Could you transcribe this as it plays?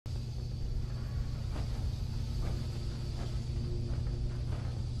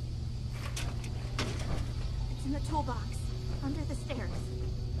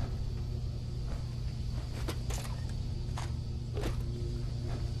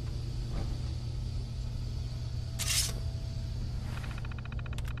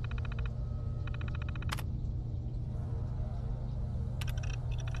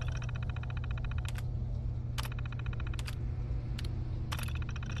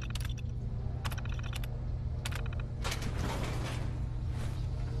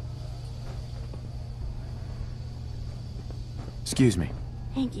Excuse me.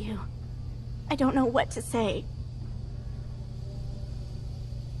 Thank you. I don't know what to say.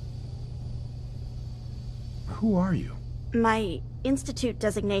 Who are you? My Institute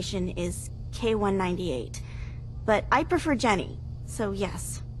designation is K-198, but I prefer Jenny, so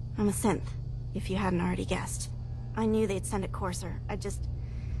yes, I'm a synth, if you hadn't already guessed. I knew they'd send a courser, I just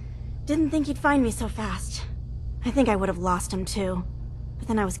didn't think he'd find me so fast. I think I would have lost him too, but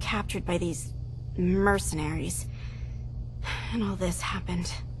then I was captured by these mercenaries, and all this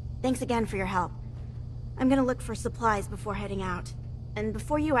happened. Thanks again for your help. I'm gonna look for supplies before heading out, and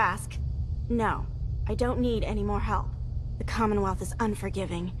before you ask, no, I don't need any more help. The Commonwealth is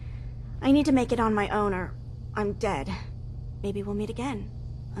unforgiving. I need to make it on my own or I'm dead. Maybe we'll meet again,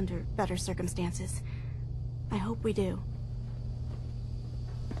 under better circumstances. I hope we do.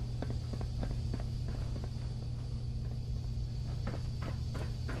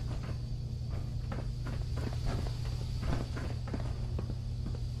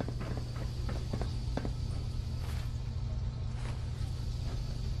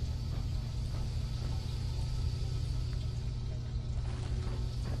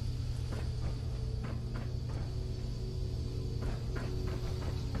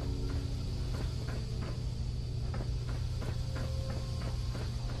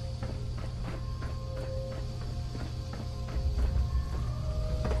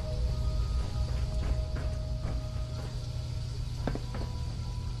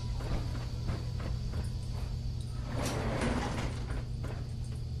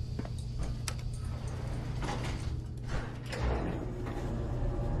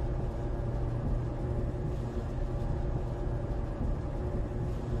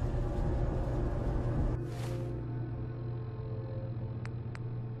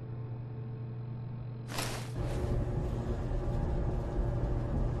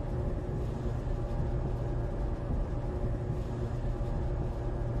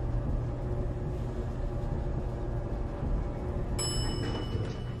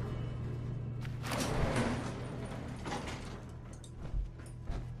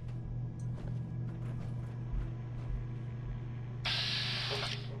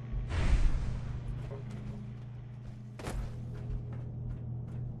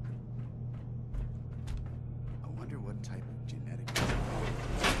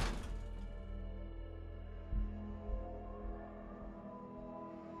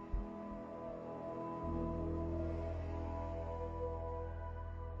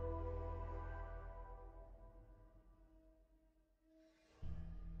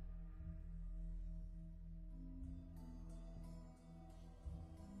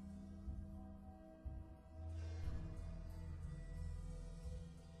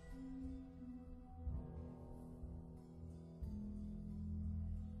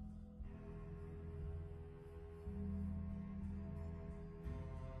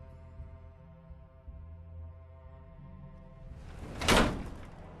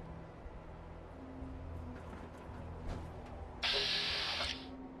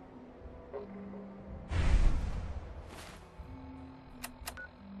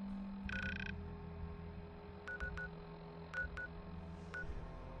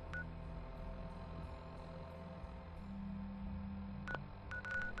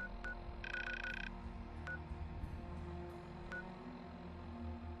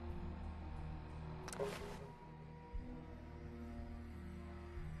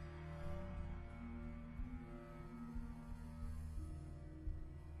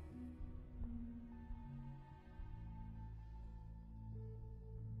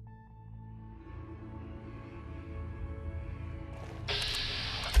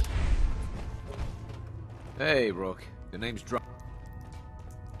 Hey, Rook. The name's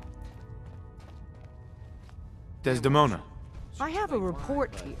Desdemona. I have a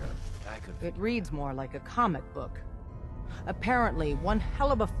report here. It reads more like a comic book. Apparently, one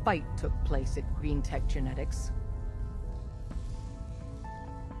hell of a fight took place at Green Tech Genetics.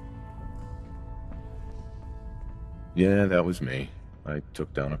 Yeah, that was me. I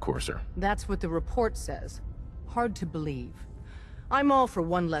took down a courser. That's what the report says. Hard to believe. I'm all for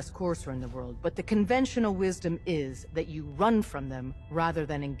one less courser in the world, but the conventional wisdom is that you run from them rather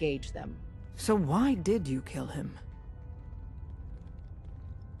than engage them. So why did you kill him?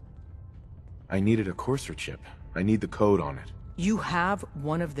 I needed a courser chip. I need the code on it. You have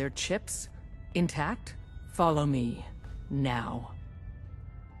one of their chips? Intact? Follow me. Now.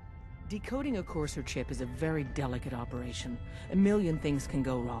 Decoding a courser chip is a very delicate operation. A million things can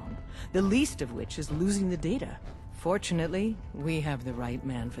go wrong, the least of which is losing the data. Fortunately, we have the right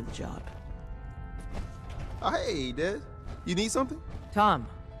man for the job. Hey, Des. You need something? Tom,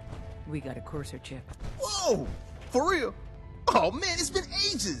 we got a courser chip. Whoa! For real? Oh man, it's been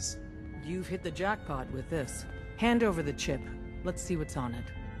ages! You've hit the jackpot with this. Hand over the chip. Let's see what's on it.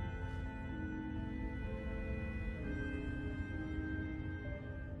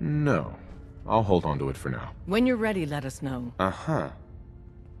 No. I'll hold on to it for now. When you're ready, let us know. Uh-huh.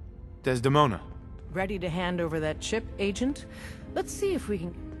 Desdemona. Ready to hand over that chip, Agent? Let's see if we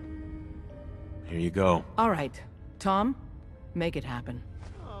can... Here you go. All right. Tom, make it happen.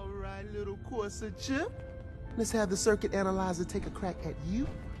 All right, little Corsair chip. Let's have the circuit analyzer take a crack at you.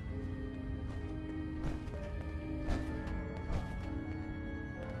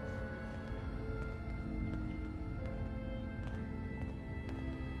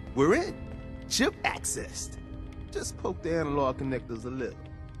 We're in. Chip accessed. Just poke the analog connectors a little.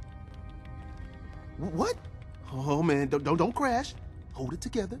 What? Oh man, don't crash. Hold it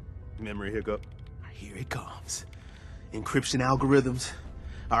together. Memory hiccup. Here it comes. Encryption algorithms.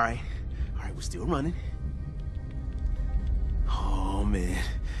 All right, we're still running. Oh man,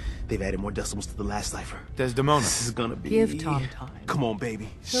 they've added more decimals to the last cipher. Desdemona. This is gonna be... Give Tom time. Come on, baby.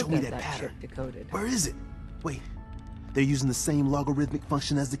 He'll Show me get that pattern. chip decoded. Where is it? Wait, they're using the same logarithmic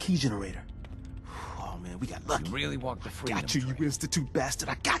function as the key generator. Oh man, we got lucky. You really walked the freedom Got you, trail. you institute bastard.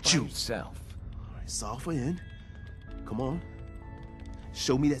 I got By you. yourself. All right, solve for in. Come on.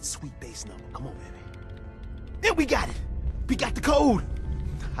 Show me that sweet base number. Come on, baby. And we got it. We got the code.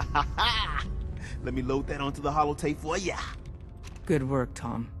 Let me load that onto the holotape for ya. Good work,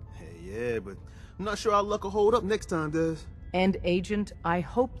 Tom. Hey, yeah, but I'm not sure our luck will hold up next time, Des. And Agent, I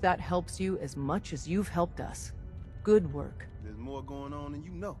hope that helps you as much as you've helped us. Good work. There's more going on than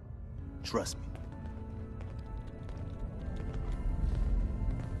you know. Trust me.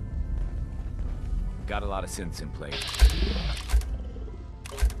 Got a lot of synths in place.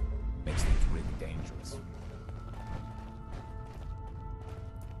 Makes things really dangerous.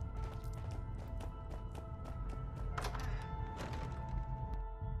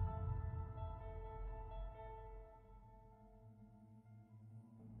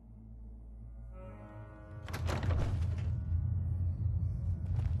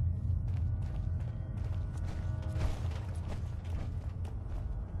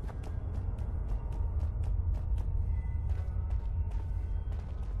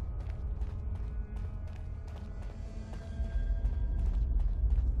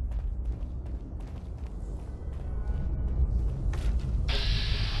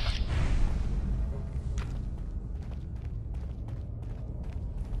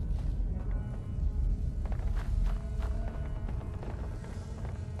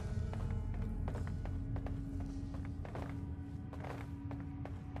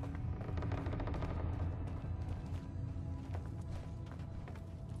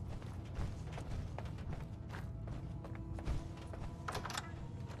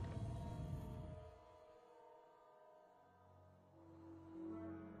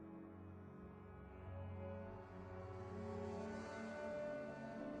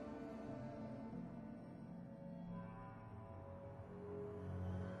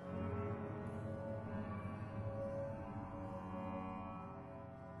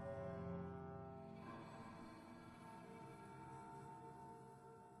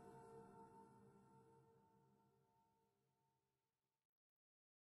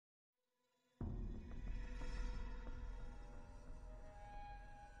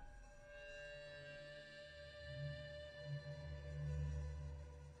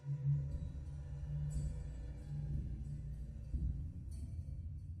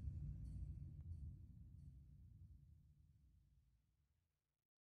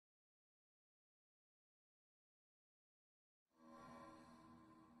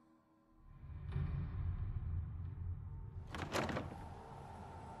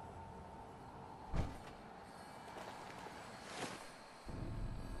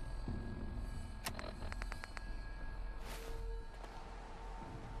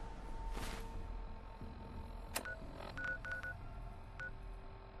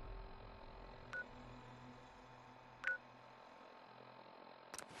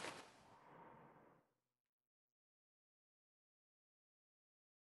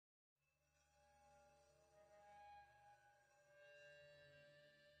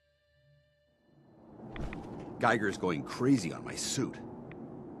 Geiger's going crazy on my suit.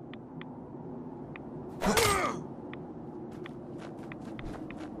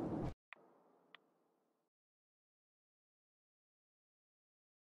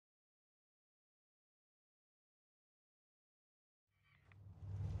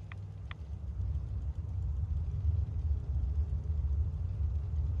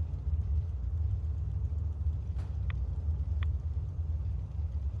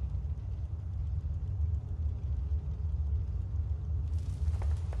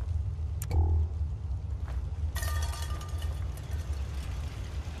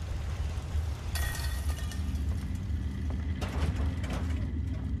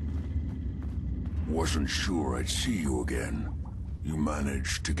 Wasn't sure I'd see you again. You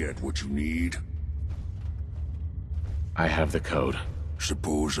managed to get what you need? I have the code.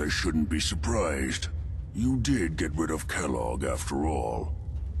 Suppose I shouldn't be surprised. You did get rid of Kellogg after all.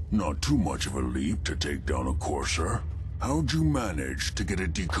 Not too much of a leap to take down a Courser. How'd you manage to get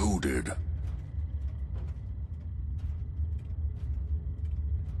it decoded?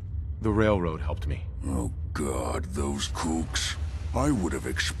 The railroad helped me. Oh God, those kooks. I would have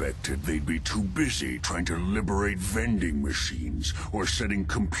expected they'd be too busy trying to liberate vending machines or setting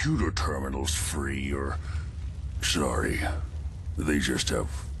computer terminals free or... Sorry. They just have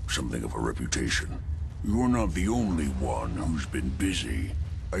something of a reputation. You're not the only one who's been busy.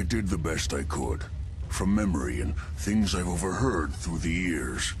 I did the best I could. From memory and things I've overheard through the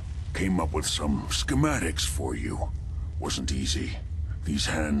years. Came up with some schematics for you. Wasn't easy. These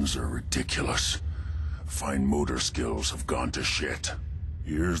hands are ridiculous. Fine motor skills have gone to shit.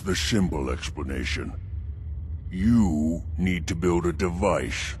 Here's the simple explanation. You need to build a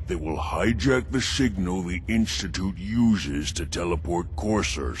device that will hijack the signal the Institute uses to teleport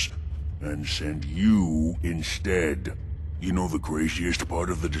coursers, and send you instead. You know the craziest part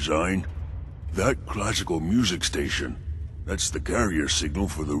of the design? That classical music station. That's the carrier signal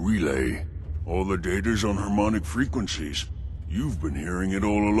for the relay. All the data's on harmonic frequencies. You've been hearing it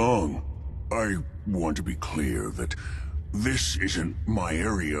all along. I want to be clear that this isn't my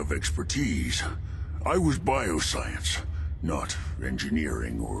area of expertise. I was bioscience, not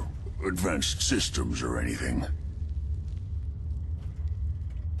engineering or advanced systems or anything.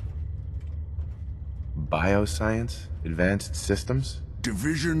 Bioscience? Advanced systems?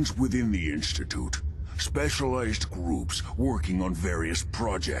 Divisions within the Institute. Specialized groups working on various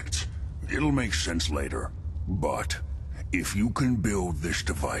projects. It'll make sense later. But if you can build this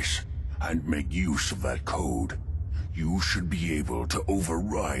device and make use of that code, you should be able to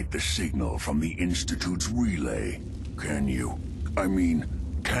override the signal from the Institute's relay. Can you? I mean,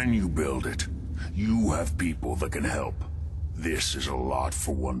 can you build it? You have people that can help. This is a lot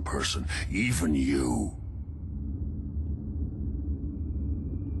for one person, even you.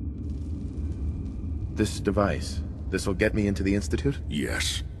 This device, this'll get me into the Institute?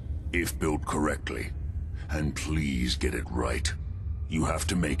 Yes, if built correctly. And please get it right. You have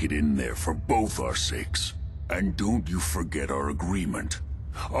to make it in there for both our sakes. And don't you forget our agreement.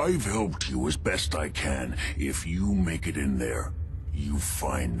 I've helped you as best I can. If you make it in there, you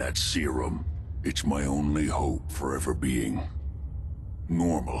find that serum. It's my only hope for ever being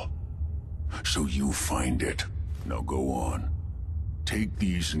normal. So you find it. Now go on. Take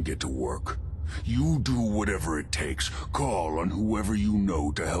these and get to work. You do whatever it takes. Call on whoever you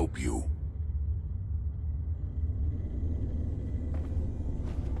know to help you.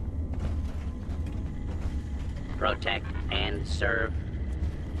 Protect and serve